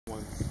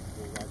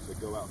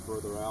to go out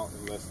further out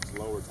unless it's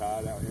lower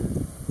tide out here.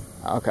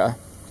 Okay.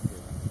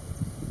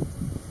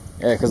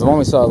 Yeah, because the one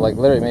we saw, like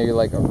literally maybe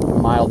like a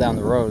mile down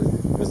the road,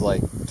 was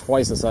like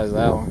twice the size of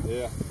that one.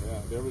 Yeah,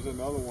 yeah. There was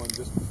another one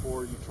just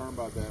before you turn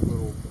by that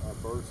little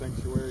bird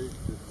sanctuary.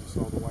 You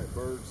saw the white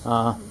birds.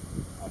 Uh-huh.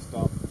 I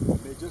stopped.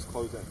 They just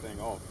closed that thing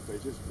off. They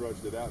just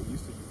drudged it out.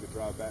 Used to, you could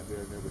drive back there,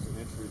 and there was an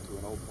entry to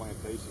an old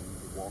plantation. You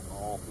could walk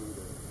all through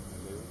there,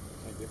 and they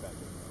can't get back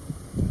there.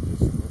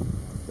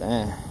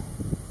 Damn.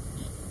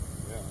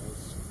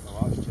 Yeah, a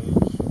lot's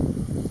changed.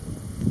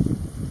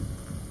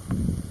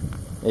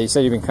 Yeah, you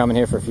said you've been coming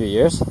here for a few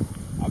years?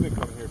 I've been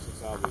coming here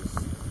since I was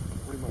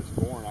pretty much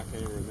born. I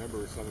can't even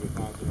remember some of the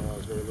times when I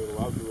was very little.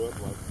 I grew up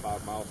like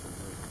 5 miles from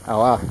here. Oh,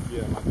 wow.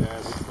 Yeah, my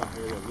dad would come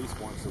here at least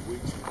once a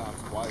week,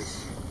 sometimes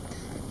twice.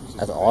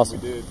 That's awesome.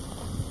 We did.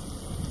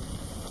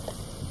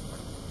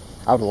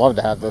 I would love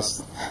to have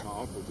this.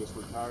 My uncle just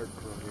retired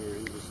from here.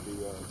 He was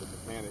the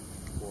mechanic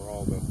for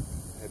all the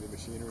heavy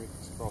machinery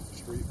across the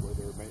street where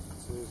their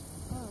maintenance is.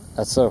 Oh.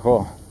 That's so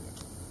cool.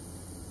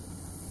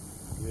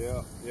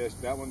 Yeah, yes,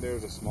 that one there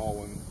is a small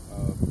one.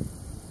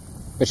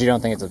 But you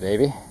don't think it's a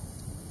baby?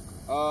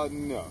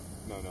 No.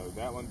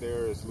 That one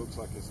there looks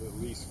like it's at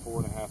least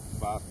 4.5,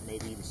 5,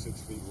 maybe even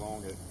 6 feet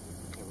long. Can't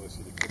really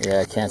see the tail.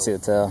 Yeah, I can't see the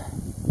tail.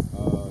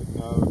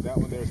 No, that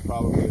one there is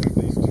probably at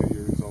least 2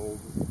 years old,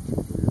 2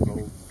 or 3 years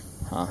old.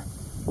 Huh.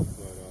 But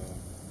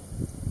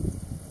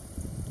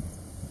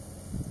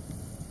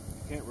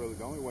you can't really.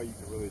 The only way you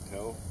can really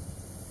tell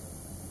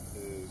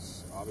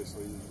is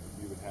obviously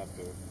you would have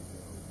to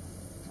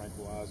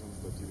tranquilize them,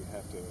 but you would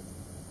have to.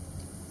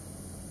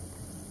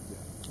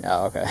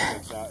 Oh, okay.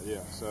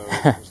 Yeah. So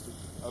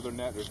other than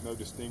that, there's no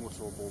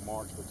distinguishable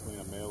marks between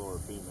a male or a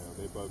female.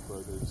 They both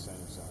grow to the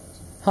same size.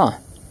 Huh.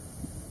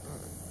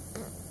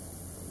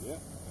 Yeah.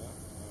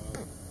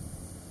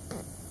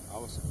 I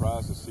was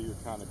surprised to see her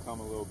kind of come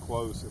a little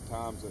close at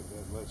times. That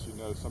lets you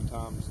know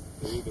sometimes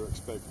they either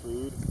expect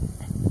food.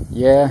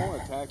 Yeah. They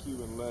won't attack you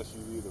unless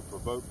you either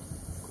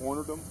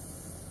cornered them,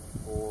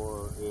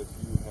 or if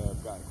you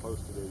have gotten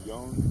close to their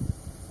young,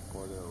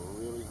 or they're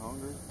really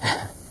hungry.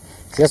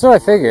 See, that's what I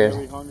figured.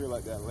 Really hungry,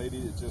 like that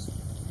lady that just.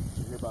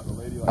 You hear about the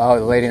lady? Like Oh,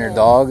 the lady and her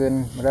dog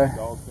and whatever.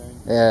 Dog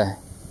thing. Yeah.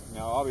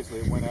 Now, obviously,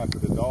 it went after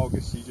the dog,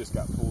 and she just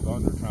got pulled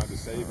under trying to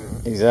save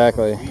it.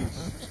 Exactly.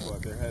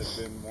 But there has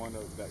been one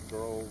of that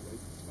girl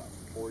about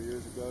 4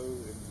 years ago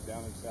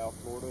down in South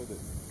Florida that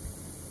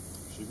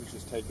she was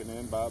just taken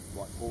in by,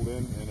 like, pulled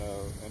in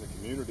a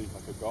community,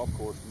 like a golf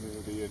course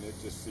community, and it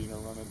just seen her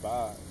running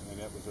by,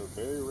 and it was a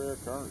very rare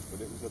occurrence,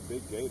 but it was a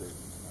big gator.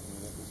 I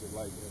mean, it was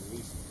like at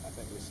least, I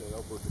think they said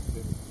upwards of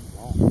 10 feet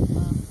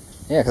long.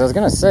 Yeah, because I was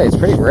gonna say it's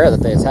pretty rare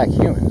that they attack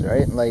humans,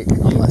 right? Like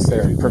unless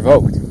they're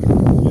provoked. Yeah,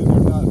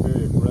 they're not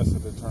very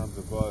aggressive in terms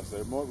of us.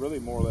 They're really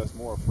more or less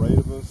more afraid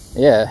of us.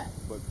 Yeah.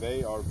 But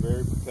they are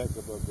very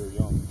protective of their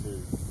young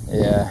too.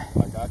 Yeah.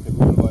 Like I could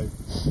literally,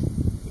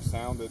 the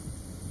sound that,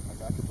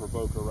 like I could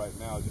provoke her right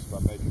now just by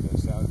making that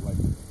sound like.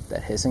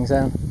 That hissing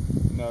sound?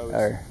 No, it's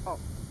or,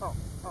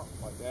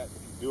 like that.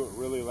 If you do it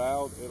really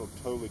loud, it'll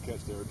totally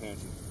catch their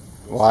attention.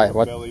 You'll why? see her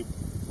What? belly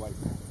like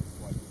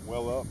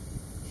well up.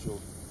 She'll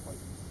like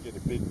get a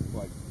big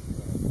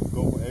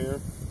gulp of air,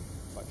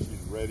 like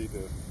she's ready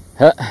to.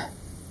 Huh?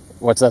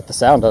 What's that the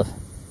sound of?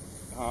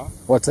 Huh?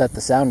 What's that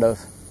the sound of?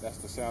 That's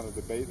the sound of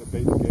the baby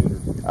gator.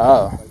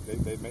 Oh.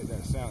 Like they make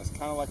that sound. It's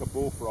kind of like a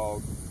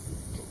bullfrog.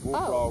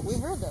 Oh, we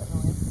heard that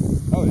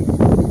noise. Oh yeah.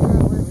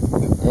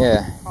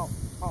 Yeah.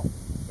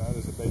 That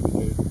is a baby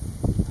gator.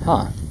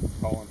 Huh.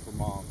 Calling for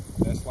mom.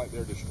 That's like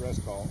their distress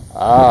call.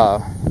 Oh,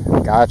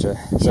 gotcha.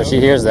 So she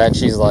hears that and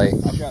she's like.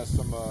 I've got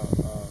some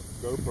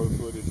GoPro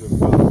footage of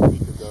about a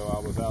week ago. I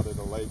was out at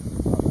a lake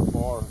not too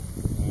far,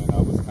 and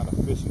I was kind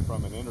of fishing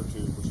from an inner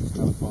tube, which is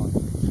kind of fun.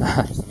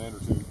 Just an inner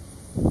tube.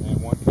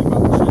 And one came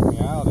out and checked me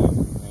out,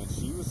 and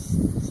she was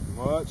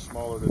much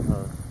smaller than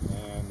her.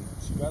 And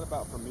she got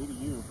about from me to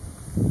you.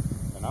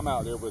 And I'm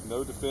out there with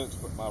no defense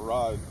but my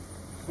rod.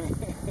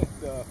 And,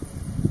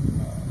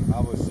 I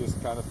was just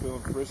kind of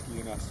feeling frisky,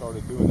 and I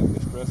started doing that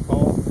distress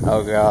call.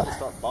 Oh God! I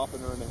start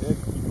bopping her in the head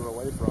to keep her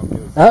away from me.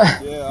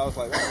 Yeah, I was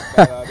like, that's a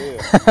bad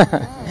idea.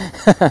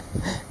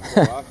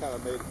 So I kind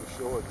of made it for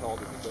sure and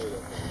called it a day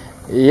that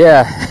day.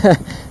 Yeah,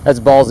 that's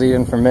ballsy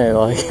even for me.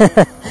 Like.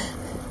 Well,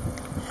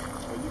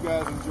 you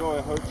guys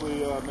enjoy.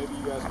 Hopefully, maybe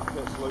you guys can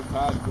catch low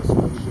tide and get some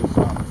really good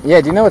shots.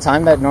 Yeah. Do you know what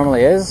time that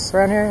normally is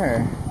around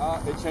here?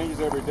 Or? It changes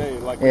every day.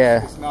 Like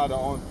yeah. It's not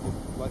on.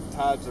 Like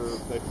tides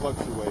they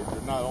fluctuate.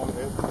 They're not on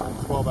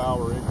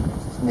 12-hour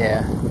increments.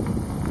 Yeah.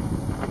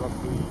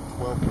 Roughly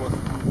 12 plus a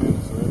few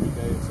minutes, so every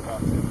day it's about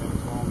 10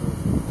 minutes longer.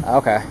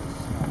 Okay.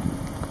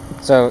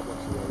 So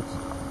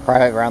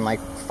probably around like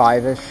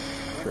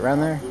 5-ish, around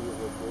there.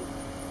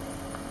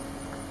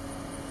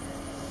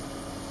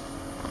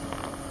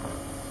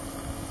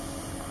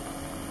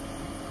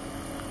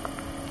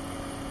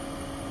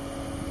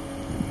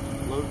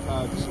 Low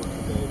tide sort of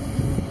today.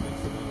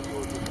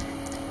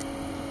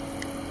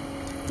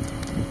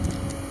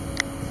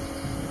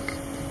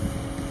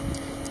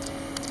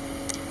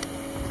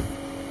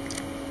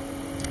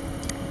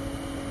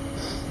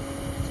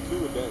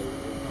 day.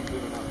 It comes in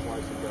and out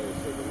twice a day.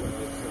 So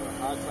it's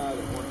high tide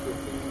at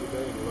 1:15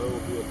 today, and low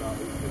will be about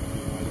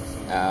 8:15 later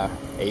Sunday.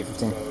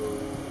 8:15. So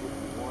if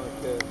you want to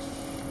catch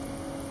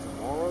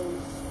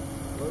tomorrow's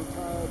low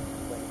tide,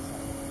 I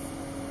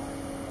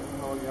don't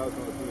know how long y'all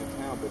going to be in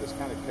town, but it's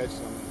kind of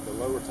catching them. The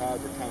lower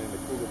tides are kind of in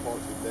the cooler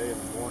parts of the day, in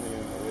the morning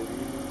and the late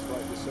evenings,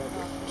 right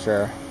December.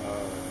 Sure.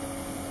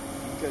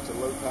 You catch a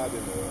low tide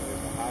in the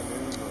high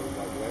noon or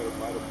like later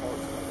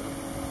parts, like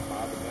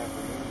 5 in the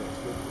afternoon. That's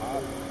good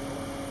tide.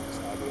 It's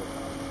ideal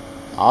time.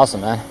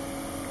 Awesome, man.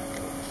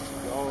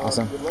 Y'all,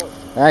 Awesome. Good luck.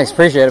 Thanks.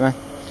 Appreciate it, man.